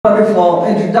Wonderful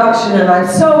introduction, and I'm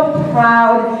so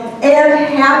proud and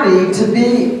happy to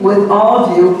be with all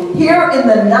of you here in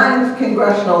the 9th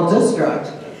Congressional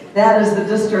District. That is the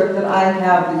district that I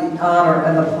have the honor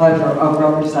and the pleasure of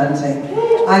representing.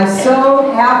 I'm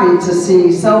so happy to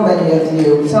see so many of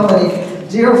you, so many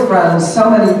dear friends,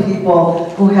 so many people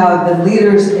who have been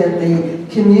leaders in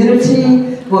the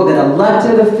community, who have been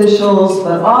elected officials,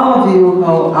 but all of you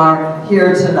who are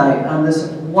here tonight on this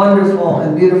wonderful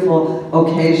and beautiful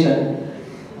occasion.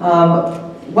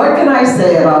 What can I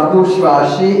say about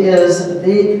Bushra? She is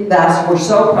the best. We're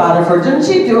so proud of her. Didn't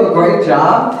she do a great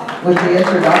job with the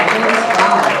introductions?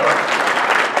 Wow.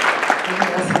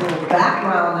 Giving us a little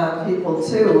background on people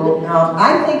too.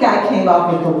 I think I came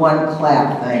up with the one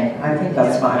clap thing. I think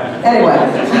that's fine. Anyway,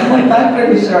 I'm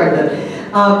pretty sure I did.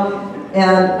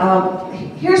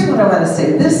 Here's what I want to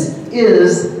say. This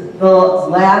is the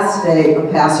last day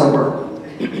of Passover.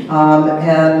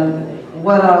 And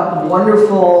what a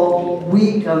wonderful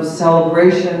week of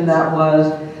celebration that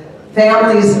was.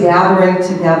 Families gathering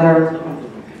together.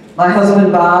 My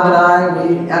husband Bob and I,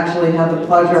 we actually had the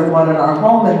pleasure of one in our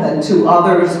home and then 2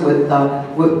 others with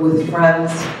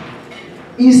friends.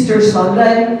 Easter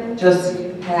Sunday just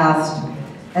passed.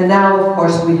 And now, of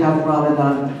course, we have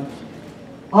Ramzaan.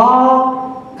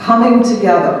 All coming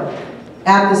together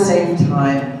at the same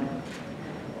time.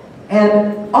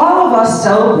 And all of us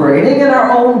celebrating in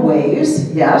our own ways,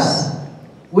 yes,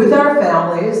 with our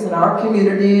families and our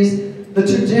communities, the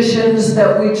traditions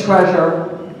that we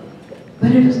treasure.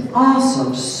 But it is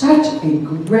also such a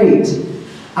great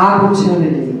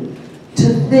opportunity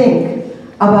to think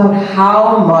about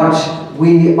how much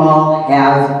we all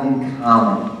have in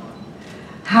common.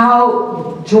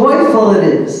 How joyful it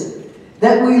is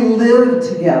that we live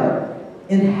together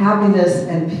in happiness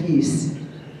and peace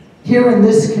here in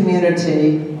this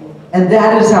community, and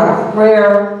that is our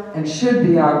prayer and should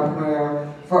be our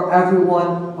prayer for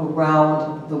everyone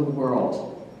around the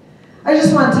world. I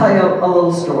just want to tell you a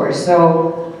little story.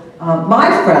 So my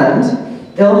friend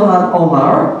Ilhan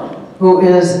Omar, who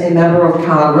is a member of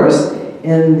Congress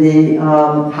in the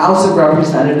House of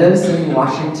Representatives in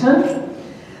Washington.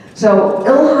 So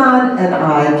Ilhan and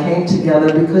I came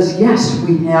together because yes,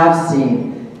 we have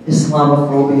seen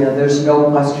Islamophobia, there's no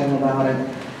question about it.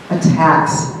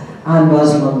 Attacks on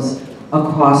Muslims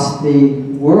across the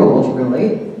world,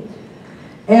 really.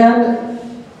 And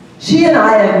she and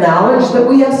I acknowledge that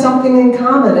we have something in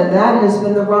common, and that has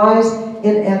been the rise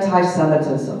in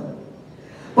anti-Semitism.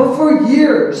 But for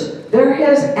years, there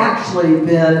has actually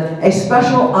been a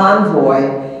special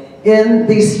envoy in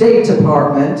the State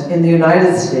Department in the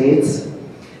United States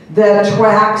that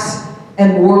tracks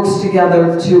and works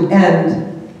together to end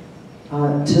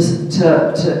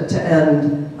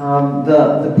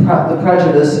the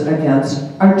prejudice against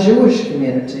our Jewish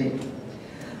community.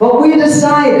 But we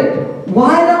decided,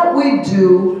 why don't we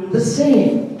do the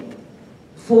same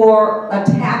for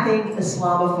attacking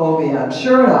Islamophobia? And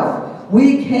sure enough,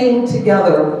 we came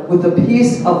together with a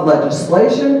piece of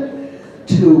legislation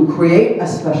to create a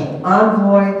special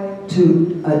envoy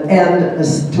to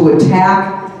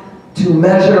attack, to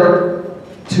measure,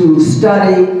 to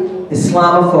study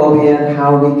Islamophobia and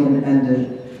how we can end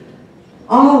it.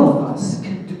 All of us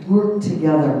can work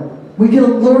together. We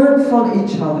can learn from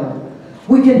each other.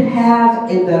 We can have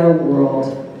a better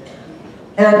world.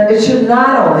 And it should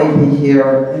not only be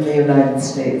here in the United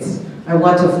States. I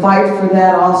want to fight for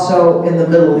that also in the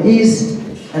Middle East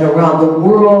and around the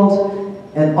world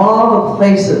and all the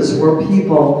places where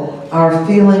people are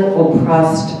feeling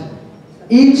oppressed.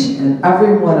 Each and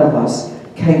every one of us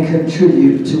can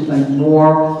contribute to a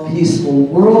more peaceful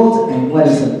world, and what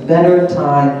is a better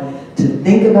time to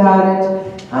think about it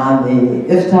on the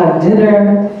Iftar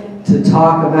dinner, to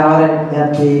talk about it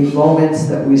at the moments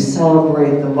that we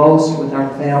celebrate the most with our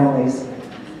families.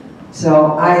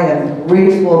 So I am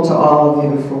grateful to all of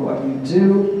you for what you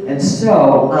do, and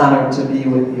so honored to be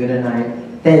with you tonight.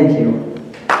 Thank you.